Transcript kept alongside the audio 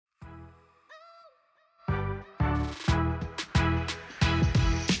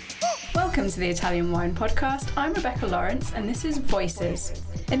Welcome to the Italian Wine Podcast. I'm Rebecca Lawrence and this is Voices.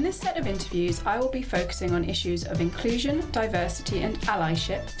 In this set of interviews, I will be focusing on issues of inclusion, diversity and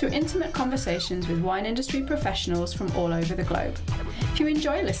allyship through intimate conversations with wine industry professionals from all over the globe. If you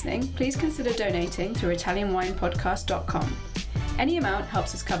enjoy listening, please consider donating through ItalianWinePodcast.com. Any amount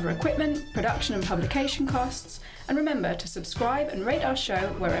helps us cover equipment, production and publication costs, and remember to subscribe and rate our show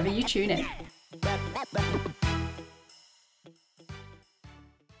wherever you tune in.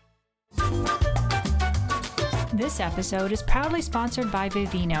 This episode is proudly sponsored by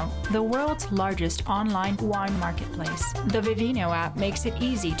Vivino, the world's largest online wine marketplace. The Vivino app makes it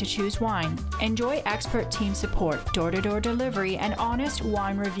easy to choose wine. Enjoy expert team support, door-to-door delivery, and honest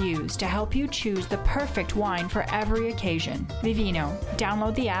wine reviews to help you choose the perfect wine for every occasion. Vivino.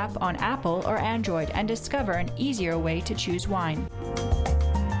 Download the app on Apple or Android and discover an easier way to choose wine.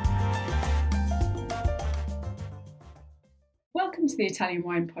 Welcome to the Italian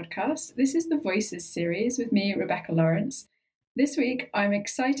Wine Podcast. This is the Voices series with me, Rebecca Lawrence. This week, I'm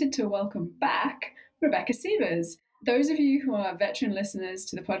excited to welcome back Rebecca Sievers. Those of you who are veteran listeners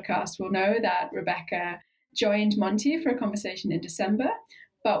to the podcast will know that Rebecca joined Monty for a conversation in December,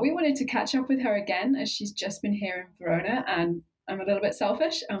 but we wanted to catch up with her again as she's just been here in Verona, and I'm a little bit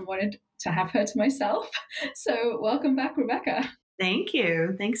selfish and wanted to have her to myself. So welcome back, Rebecca. Thank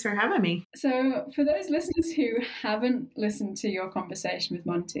you. Thanks for having me. So for those listeners who haven't listened to your conversation with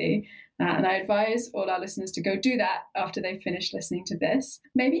Monty, and I advise all our listeners to go do that after they've finished listening to this,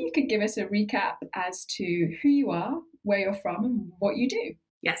 maybe you could give us a recap as to who you are, where you're from, and what you do.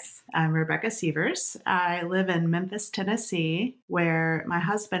 Yes, I'm Rebecca Sievers. I live in Memphis, Tennessee, where my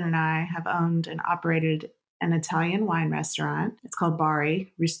husband and I have owned and operated an Italian wine restaurant. It's called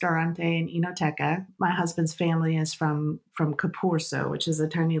Bari, Ristorante in Enoteca. My husband's family is from Capurso, which is a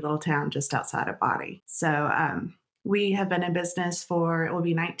tiny little town just outside of Bari. So we have been in business for, it will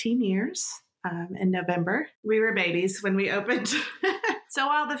be 19 years in November. We were babies when we opened. So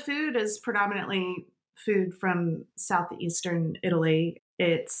while the food is predominantly food from southeastern Italy,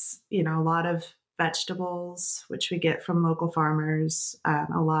 it's, a lot of vegetables, which we get from local farmers,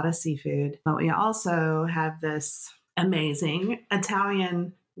 a lot of seafood. But we also have this amazing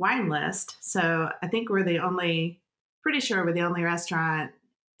Italian wine list. So I think pretty sure we're the only restaurant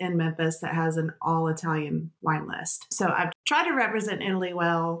in Memphis that has an all Italian wine list. So I've tried to represent Italy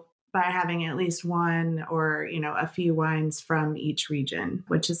well by having at least one or, a few wines from each region,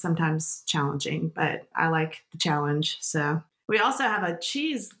 which is sometimes challenging, but I like the challenge. So we also have a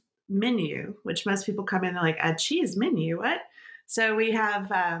cheese menu, which most people come in and like, a cheese menu, what? So we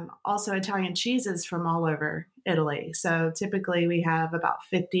have also Italian cheeses from all over Italy. So typically we have about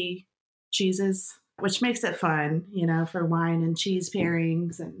 50 cheeses, which makes it fun, for wine and cheese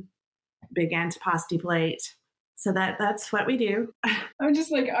pairings and big antipasti plate. So that's what we do. I'm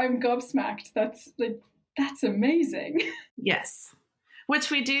gobsmacked. That's amazing. Yes.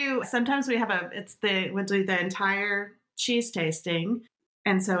 Which we do. Sometimes we have we'll do the entire cheese tasting.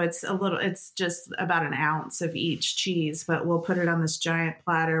 And so it's just about an ounce of each cheese, but we'll put it on this giant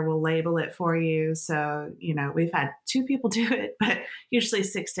platter. We'll label it for you. So, we've had 2 people do it, but usually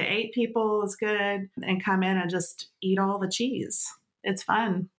 6 to 8 people is good, and come in and just eat all the cheese. It's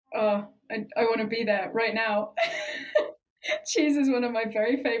fun. Oh, I want to be there right now. Cheese is one of my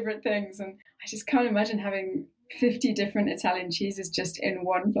very favorite things. And I just can't imagine having 50 different Italian cheeses just in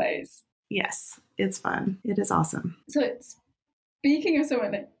one place. Yes, it's fun. It is awesome. So speaking of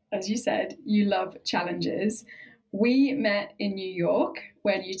someone that, as you said, you love challenges, we met in New York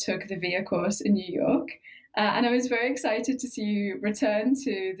when you took the VIA course in New York. And I was very excited to see you return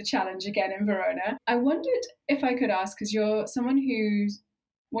to the challenge again in Verona. I wondered if I could ask, because you're someone who's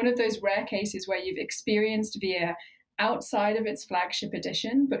one of those rare cases where you've experienced VIA outside of its flagship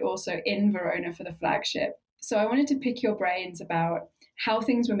edition, but also in Verona for the flagship. So I wanted to pick your brains about how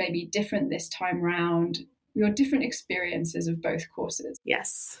things were maybe different this time round, your different experiences of both courses.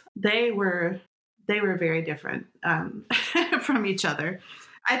 Yes, they were very different from each other.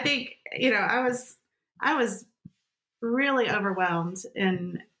 I think, I was really overwhelmed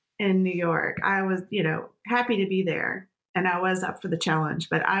in New York. I was, happy to be there, and I was up for the challenge,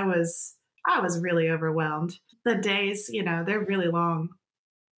 but I was really overwhelmed. The days, they're really long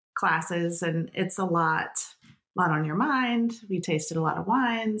classes, and it's a lot on your mind. We tasted a lot of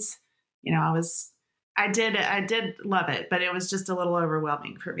wines. I did love it, but it was just a little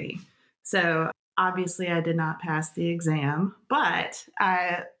overwhelming for me. So obviously I did not pass the exam, but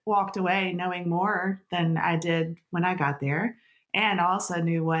I walked away knowing more than I did when I got there, and also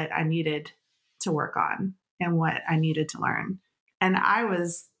knew what I needed to work on and what I needed to learn. And I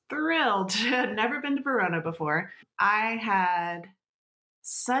was thrilled. I had never been to Verona before. I had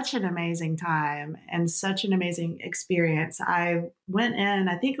such an amazing time and such an amazing experience. I went in,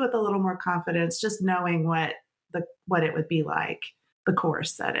 I think, with a little more confidence, just knowing what it would be like, the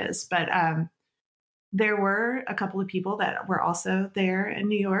course that is. But there were a couple of people that were also there in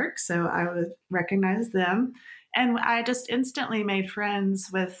New York, so I would recognize them. And I just instantly made friends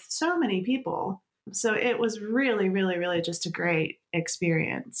with so many people. So it was really, really, really just a great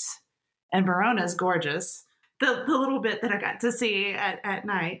experience. And Verona's gorgeous. The little bit that I got to see at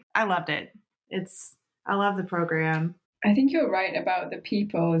night, I loved it. I love the program. I think you're right about the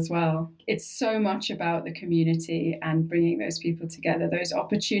people as well. It's so much about the community and bringing those people together, those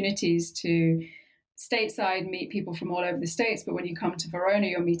opportunities to stateside meet people from all over the States. But when you come to Verona,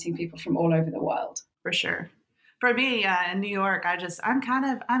 you're meeting people from all over the world. For sure. For me, in New York,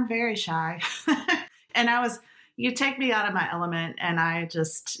 I'm very shy. And you take me out of my element, and I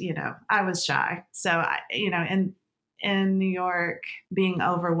just, I was shy. So, in New York, being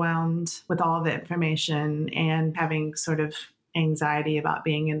overwhelmed with all the information and having sort of anxiety about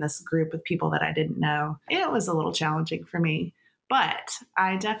being in this group with people that I didn't know, it was a little challenging for me. But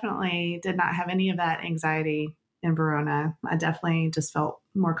I definitely did not have any of that anxiety in Verona. I definitely just felt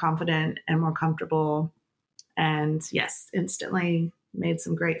more confident and more comfortable. And yes, instantly made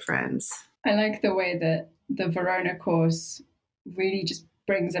some great friends. I like the way that the Verona course really just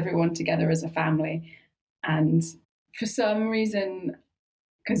brings everyone together as a family. And for some reason,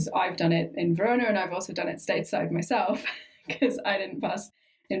 because I've done it in Verona and I've also done it stateside myself, because I didn't pass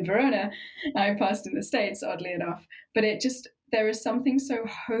in Verona, I passed in the States, oddly enough. But there is something so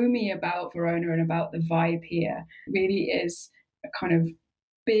homey about Verona and about the vibe here. It really is a kind of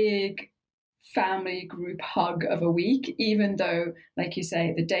big family group hug of a week, even though, like you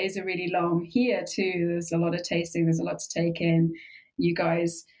say, the days are really long here too. There's a lot of tasting, there's a lot to take in. You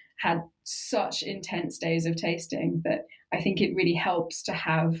guys had such intense days of tasting that I think it really helps to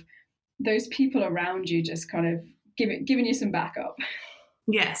have those people around you just kind of giving you some backup.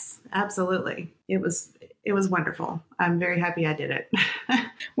 Yes, absolutely. It was wonderful. I'm very happy I did it.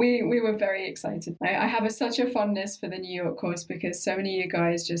 We were very excited. I have such a fondness for the New York course because so many of you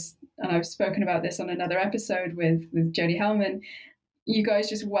guys and I've spoken about this on another episode with Jody Hellman, you guys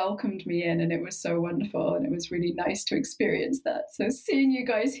just welcomed me in, and it was so wonderful, and it was really nice to experience that. So seeing you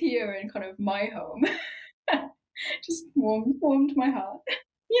guys here in kind of my home just warmed my heart.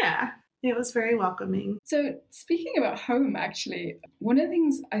 Yeah. It was very welcoming. So speaking about home, actually, one of the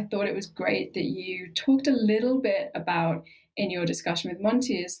things I thought it was great that you talked a little bit about in your discussion with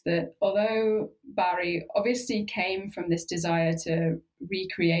Monty is that although Bari obviously came from this desire to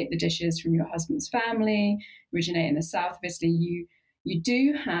recreate the dishes from your husband's family, originate in the South, obviously you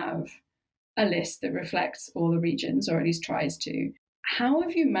do have a list that reflects all the regions, or at least tries to. How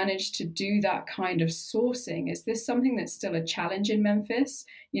have you managed to do that kind of sourcing? Is this something that's still a challenge in Memphis?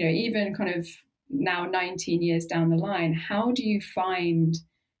 Even kind of now 19 years down the line, how do you find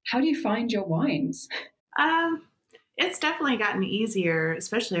your wines? It's definitely gotten easier,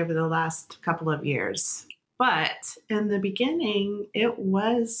 especially over the last couple of years. But in the beginning, it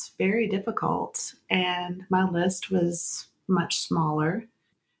was very difficult, and my list was much smaller.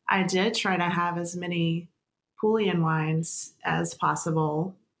 I did try to have as many Julian wines as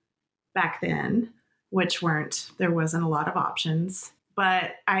possible back then, there wasn't a lot of options.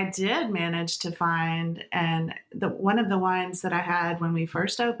 But I did manage to find, and one of the wines that I had when we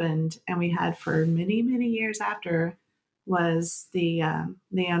first opened, and we had for many, many years after, was the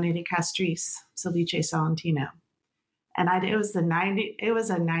Leone di Castris Salice Salentino. And it was a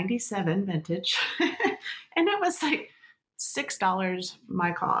 97 vintage, and it was like $6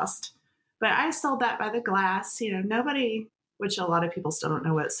 my cost. But I sold that by the glass. Nobody, which a lot of people still don't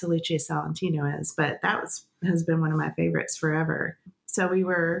know what Salice Salentino is, but has been one of my favorites forever. So we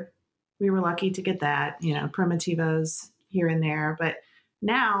were lucky to get that, Primitivos here and there. But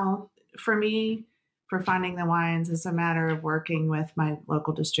now, for me, for finding the wines, it's a matter of working with my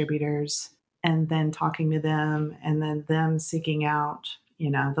local distributors and then talking to them, and then them seeking out,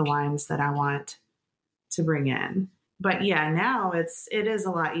 the wines that I want to bring in. But yeah, now it is a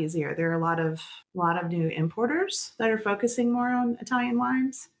lot easier. There are a lot of new importers that are focusing more on Italian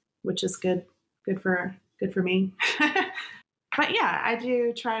wines, which is good for me. But yeah, I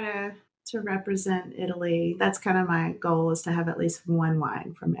do try to represent Italy. That's kind of my goal, is to have at least one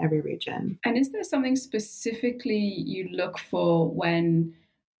wine from every region. And is there something specifically you look for when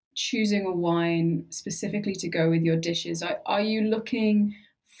choosing a wine specifically to go with your dishes? Are you looking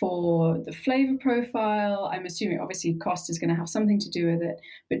for the flavor profile? I'm assuming obviously cost is going to have something to do with it,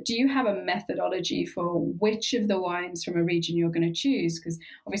 but do you have a methodology for which of the wines from a region you're going to choose? Because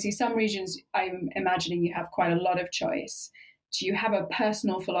obviously some regions, I'm imagining you have quite a lot of choice. do you have a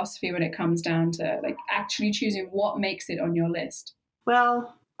personal philosophy when it comes down to like actually choosing what makes it on your list?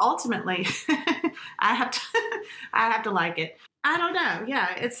 Well, ultimately, I have to I have to like it. I don't know.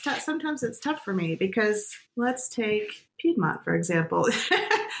 Yeah, it's tough. Sometimes it's tough for me because let's take Piedmont, for example.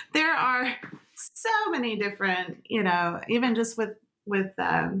 There are so many different, even just with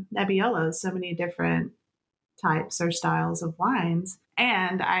Nebbiolo, so many different types or styles of wines.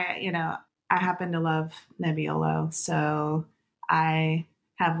 And I happen to love Nebbiolo, so I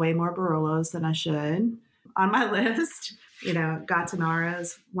have way more Barolos than I should on my list. Gattinara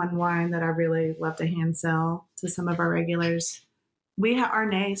is one wine that I really love to hand sell to some of our regulars. We have our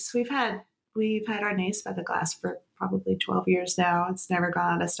Nace. We've had our Nace by the glass for probably 12 years now. It's never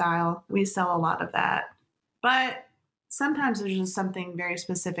gone out of style. We sell a lot of that. But sometimes there's just something very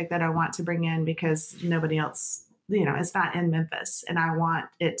specific that I want to bring in because nobody else, it's not in Memphis and I want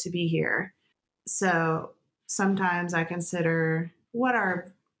it to be here. So sometimes I consider what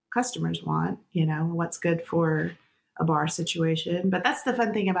our customers want, what's good for a bar situation. But that's the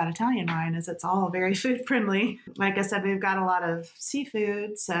fun thing about Italian wine is it's all very food friendly. Like I said, we've got a lot of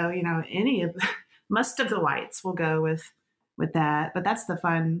seafood. So, most of the whites will go with that. But that's the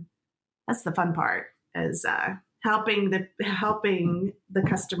fun part is helping the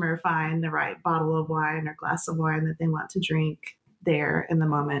customer find the right bottle of wine or glass of wine that they want to drink there in the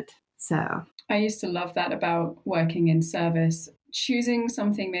moment. So I used to love that about working in service, choosing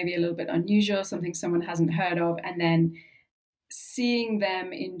something maybe a little bit unusual, something someone hasn't heard of, and then seeing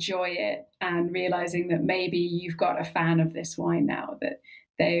them enjoy it and realizing that maybe you've got a fan of this wine now, that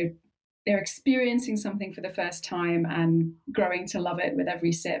they're experiencing something for the first time and growing to love it with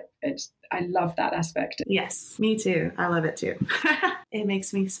every sip. I love that aspect. Yes, me too. I love it too. It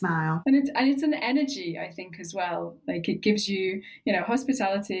makes me smile. And it's an energy, I think, as well. Like it gives you,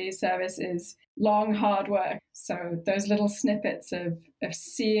 hospitality service is long, hard work. So those little snippets of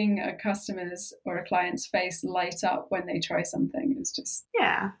seeing a customer's or a client's face light up when they try something is just...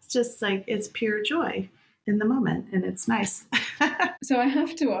 Yeah, it's just like it's pure joy in the moment and it's nice. So I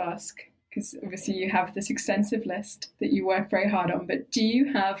have to ask, because obviously you have this extensive list that you work very hard on, but do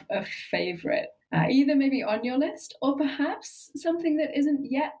you have a favorite, either maybe on your list or perhaps something that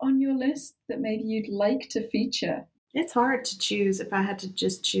isn't yet on your list that maybe you'd like to feature? It's hard to choose if I had to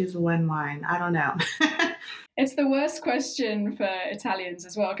just choose one wine. I don't know. It's the worst question for Italians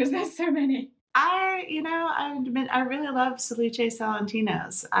as well, because there's so many. I really love Salice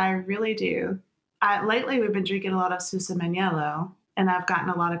Salentinos. I really do. Lately, we've been drinking a lot of Susa Magnello, and I've gotten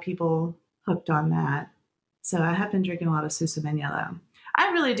a lot of people hooked on that. So I have been drinking a lot of Susa Magnello.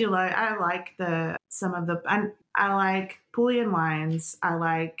 I really do like. I like I like Pulian wines. I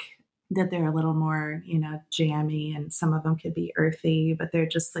like that they're a little more, jammy, and some of them could be earthy, but they're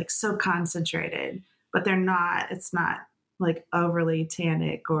just like so concentrated. But they're not. It's not like overly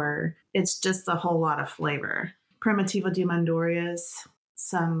tannic, or it's just a whole lot of flavor. Primitivo di Mondorias.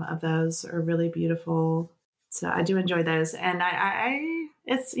 Some of those are really beautiful. So I do enjoy those. And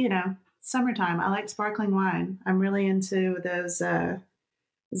it's, summertime. I like sparkling wine. I'm really into those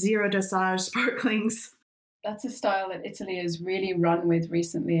zero dosage sparklings. That's a style that Italy has really run with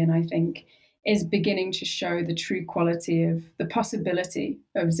recently, and I think is beginning to show the true quality of the possibility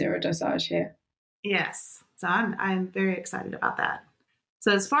of zero dosage here. Yes. So I'm very excited about that.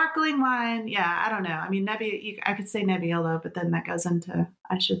 So sparkling wine, yeah, I don't know. I mean, I could say Nebbiolo, but then that goes into,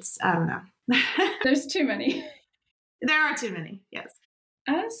 I don't know. There's too many. There are too many, yes.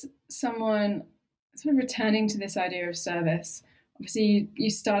 As someone sort of returning to this idea of service, obviously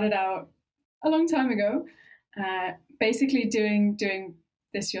you started out a long time ago, basically doing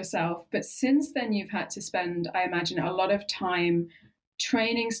this yourself. But since then, you've had to spend, I imagine, a lot of time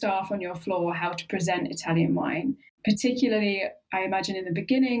training staff on your floor how to present Italian wine. Particularly, I imagine in the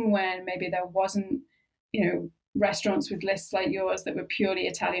beginning when maybe there wasn't, restaurants with lists like yours that were purely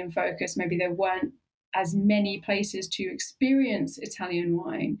Italian focused. Maybe there weren't as many places to experience Italian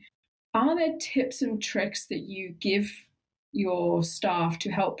wine. Are there tips and tricks that you give your staff to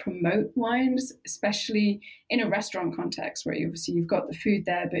help promote wines, especially in a restaurant context where obviously you've got the food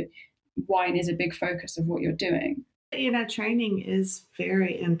there, but wine is a big focus of what you're doing? Training is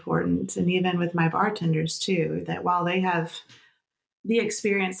very important. And even with my bartenders too, that while they have the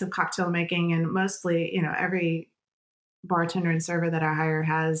experience of cocktail making, and mostly, every bartender and server that I hire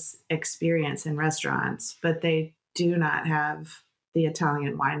has experience in restaurants, but they do not have the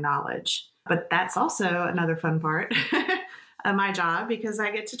Italian wine knowledge. But that's also another fun part of my job because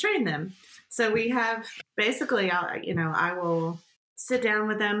I get to train them. So we have basically, I will sit down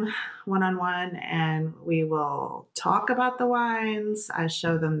with them one-on-one and we will talk about the wines. I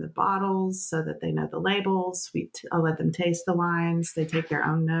show them the bottles so that they know the labels. I'll let them taste the wines. They take their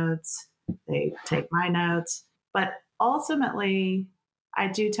own notes. They take my notes. But ultimately, I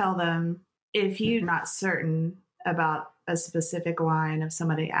do tell them, if you're not certain about a specific wine, if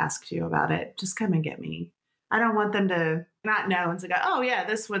somebody asks you about it, just come and get me. I don't want them to not know and to go, oh yeah,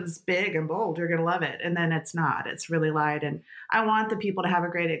 this one's big and bold, you're going to love it. And then it's not, it's really light. And I want the people to have a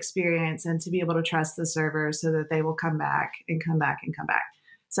great experience and to be able to trust the server so that they will come back and come back and come back.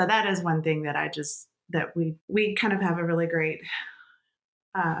 So that is one thing that we kind of have a really great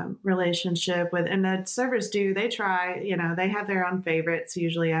relationship with. And the servers they try, they have their own favorites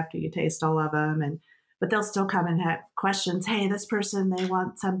usually after you taste all of them. But they'll still come and have questions. Hey, this person, they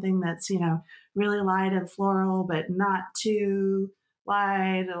want something that's, really light and floral, but not too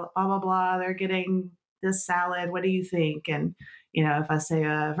light, blah, blah, blah. They're getting this salad. What do you think? And, if I say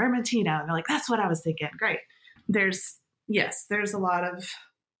a Vermentino, they're like, that's what I was thinking. Great. There's a lot of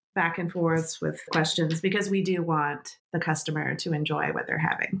back and forths with questions because we do want the customer to enjoy what they're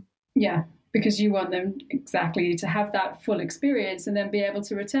having. Yeah, because you want them exactly to have that full experience and then be able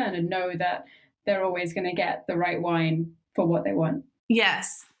to return and know that they're always going to get the right wine for what they want.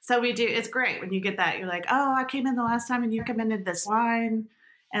 Yes. So we do. It's great when you get that. You're like, oh, I came in the last time and you recommended this wine.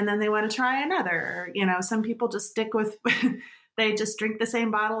 And then they want to try another. Some people just stick with, they just drink the same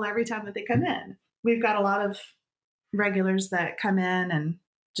bottle every time that they come in. We've got a lot of regulars that come in and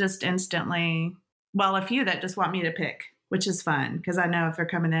just instantly, a few that just want me to pick, which is fun because I know if they're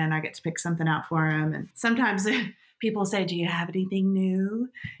coming in, I get to pick something out for them. And sometimes people say, do you have anything new?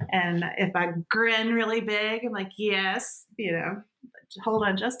 And if I grin really big, I'm like, yes, hold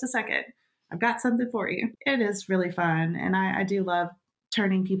on just a second. I've got something for you. It is really fun. And I do love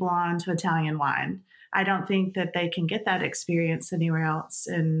turning people on to Italian wine. I don't think that they can get that experience anywhere else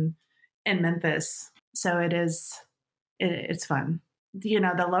in Memphis. So it's fun.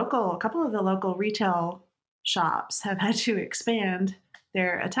 A couple of the local retail shops have had to expand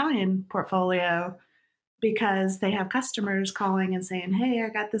their Italian portfolio because they have customers calling and saying, hey, I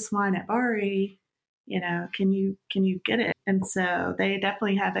got this wine at Bari, can you get it? And so they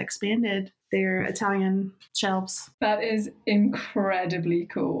definitely have expanded their Italian shelves. That is incredibly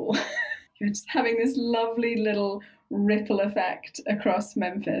cool. You're just having this lovely little ripple effect across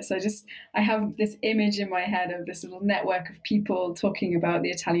Memphis. I have this image in my head of this little network of people talking about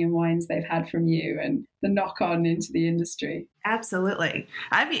the Italian wines they've had from you and the knock on into the industry. Absolutely.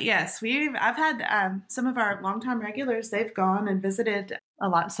 I've had some of our longtime regulars, they've gone and visited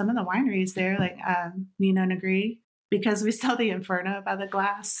some of the wineries there, like Nino Negri, because we sell the Inferno by the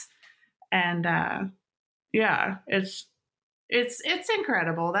glass. And it's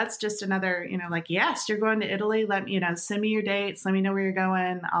incredible. That's just another, yes, you're going to Italy. Send me your dates. Let me know where you're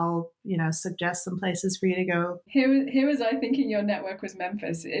going. I'll, suggest some places for you to go. Here was I thinking your network was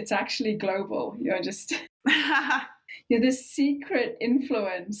Memphis. It's actually global. You're just, you're this secret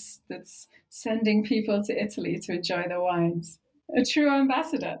influence that's sending people to Italy to enjoy the wines. A true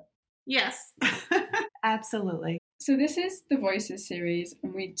ambassador. Yes, absolutely. So this is the Voices series,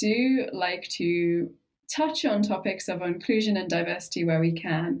 and we do like to touch on topics of inclusion and diversity where we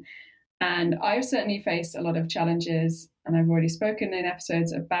can. And I've certainly faced a lot of challenges, and I've already spoken in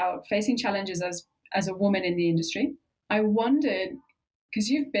episodes about facing challenges as a woman in the industry. I wondered, because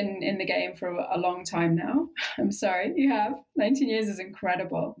you've been in the game for a long time now, I'm sorry, you have. 19 years is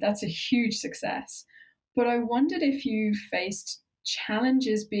incredible. That's a huge success. But I wondered if you faced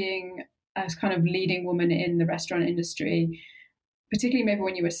challenges being a kind of leading woman in the restaurant industry, particularly maybe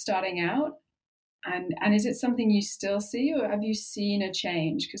when you were starting out. And is it something you still see, or have you seen a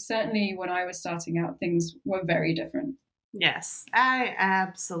change? Because certainly when I was starting out, things were very different. Yes,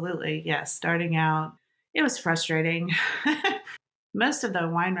 absolutely. Yes. Starting out, it was frustrating. Most of the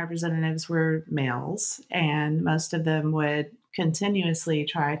wine representatives were males, and most of them would continuously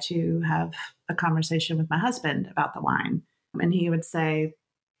try to have a conversation with my husband about the wine. And he would say,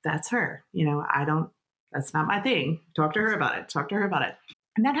 that's her. That's not my thing. Talk to her about it.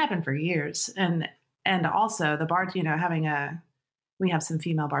 And that happened for years. And also the we have some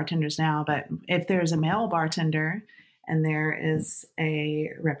female bartenders now, but if there's a male bartender and there is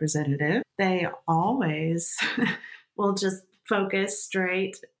a representative, they always will just focus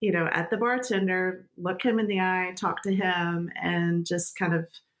straight, at the bartender, look him in the eye, talk to him, and just kind of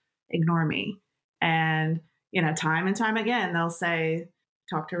ignore me. And, time and time again, they'll say,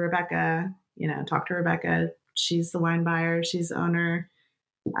 talk to Rebecca, she's the wine buyer, she's the owner.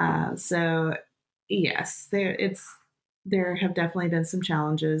 So yes, there have definitely been some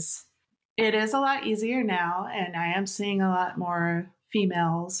challenges. It is a lot easier now, and I am seeing a lot more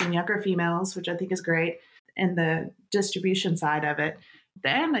females and younger females, which I think is great, in the distribution side of it.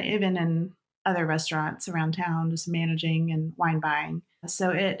 Then even in other restaurants around town, just managing and wine buying.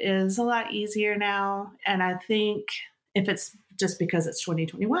 So it is a lot easier now. And I think if it's just because it's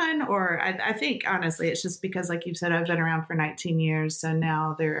 2021, or I think honestly, it's just because, like you said, I've been around for 19 years. So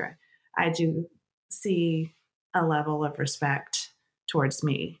now I do see a level of respect towards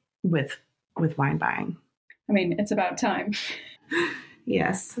me with wine buying. I mean, it's about time.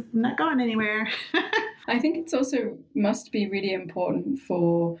 Yes, I'm not going anywhere. I think it's also must be really important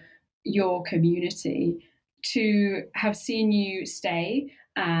for your community to have seen you stay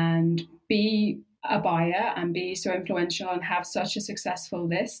and be a buyer and be so influential and have such a successful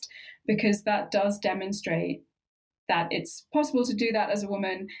list, because that does demonstrate that it's possible to do that as a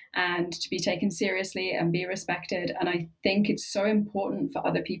woman and to be taken seriously and be respected. And I think it's so important for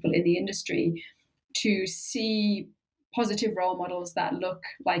other people in the industry to see positive role models that look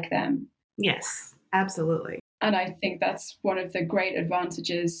like them. Yes, absolutely. And I think that's one of the great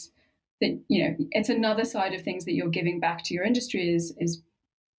advantages that, it's another side of things that you're giving back to your industry is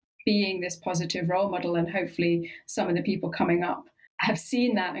being this positive role model. And hopefully some of the people coming up have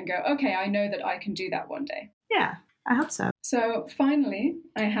seen that and go, okay, I know that I can do that one day. Yeah, I hope so. So finally,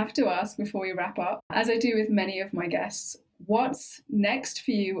 I have to ask before we wrap up, as I do with many of my guests, what's next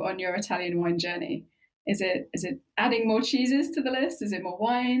for you on your Italian wine journey? Is it adding more cheeses to the list? Is it more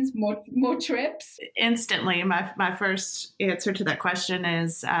wines, more trips? Instantly, my first answer to that question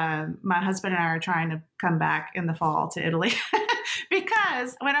is my husband and I are trying to come back in the fall to Italy.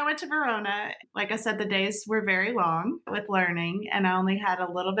 Because when I went to Verona, like I said, the days were very long with learning, and I only had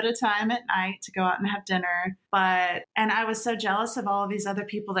a little bit of time at night to go out and have dinner. And I was so jealous of all of these other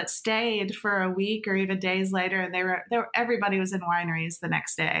people that stayed for a week or even days later, and everybody was in wineries the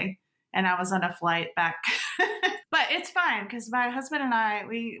next day. And I was on a flight back. But it's fine because my husband and I,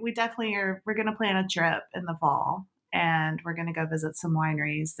 we definitely we're going to plan a trip in the fall, and we're going to go visit some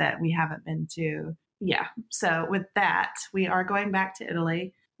wineries that we haven't been to. Yeah. So with that, we are going back to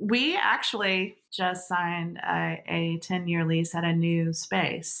Italy. We actually just signed a 10-year lease at a new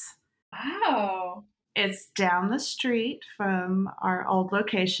space. Wow. It's down the street from our old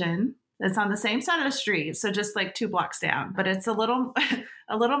location. It's on the same side of the street, so just like 2 blocks down. But it's a little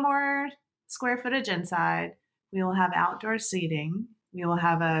more square footage inside. We will have outdoor seating. We will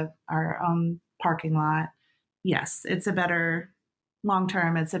have our own parking lot. Yes, it's a better long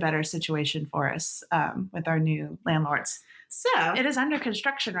term. It's a better situation for us with our new landlords. So it is under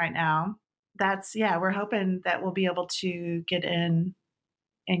construction right now. We're hoping that we'll be able to get in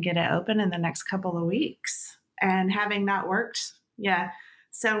and get it open in the next couple of weeks. And having not worked,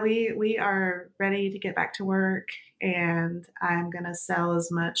 so we are ready to get back to work, and I'm going to sell as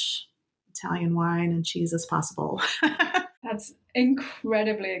much Italian wine and cheese as possible. That's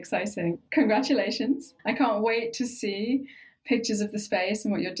incredibly exciting. Congratulations. I can't wait to see pictures of the space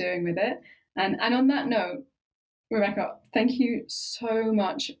and what you're doing with it. And on that note, Rebecca, thank you so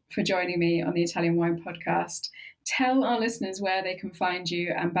much for joining me on the Italian Wine Podcast. Tell our listeners where they can find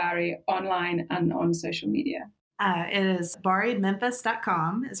you and Barry online and on social media. It is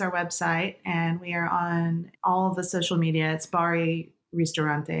BariMemphis.com is our website, and we are on all of the social media. It's Bari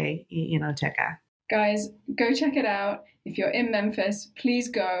Ristorante e Enoteca. Guys, go check it out. If you're in Memphis, please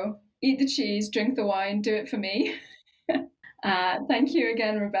go. Eat the cheese, drink the wine, do it for me. Thank you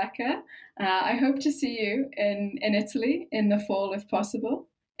again, Rebecca. I hope to see you in Italy in the fall if possible.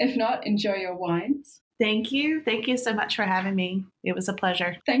 If not, enjoy your wines. Thank you. Thank you so much for having me. It was a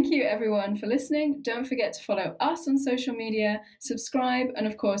pleasure. Thank you, everyone, for listening. Don't forget to follow us on social media, subscribe, and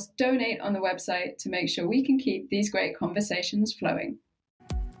of course, donate on the website to make sure we can keep these great conversations flowing.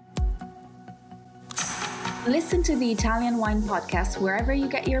 Listen to the Italian Wine Podcast wherever you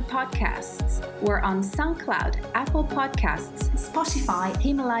get your podcasts. We're on SoundCloud, Apple Podcasts, Spotify,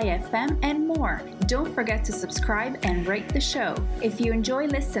 Himalaya FM, and more. Don't forget to subscribe and rate the show. If you enjoy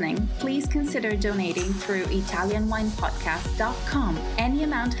listening, please consider donating through ItalianWinePodcast.com. Any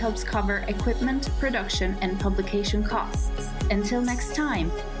amount helps cover equipment, production, and publication costs. Until next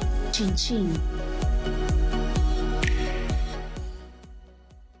time, cin cin.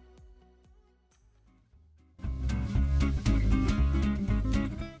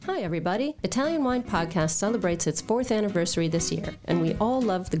 Hi everybody. Italian Wine Podcast celebrates its 4th anniversary this year, and we all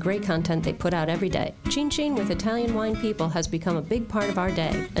love the great content they put out every day. Chin Chin with Italian wine people has become a big part of our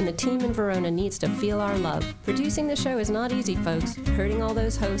day, and the team in Verona needs to feel our love. Producing the show is not easy, folks. Herding all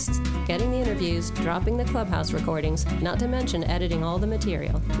those hosts, getting the interviews, dropping the Clubhouse recordings, not to mention editing all the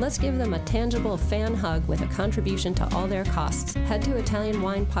material. Let's give them a tangible fan hug with a contribution to all their costs. Head to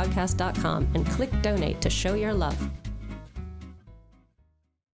ItalianWinePodcast.com and click donate to show your love.